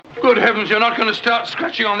Good heavens, you're not going to start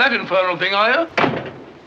scratching on that infernal thing, are you?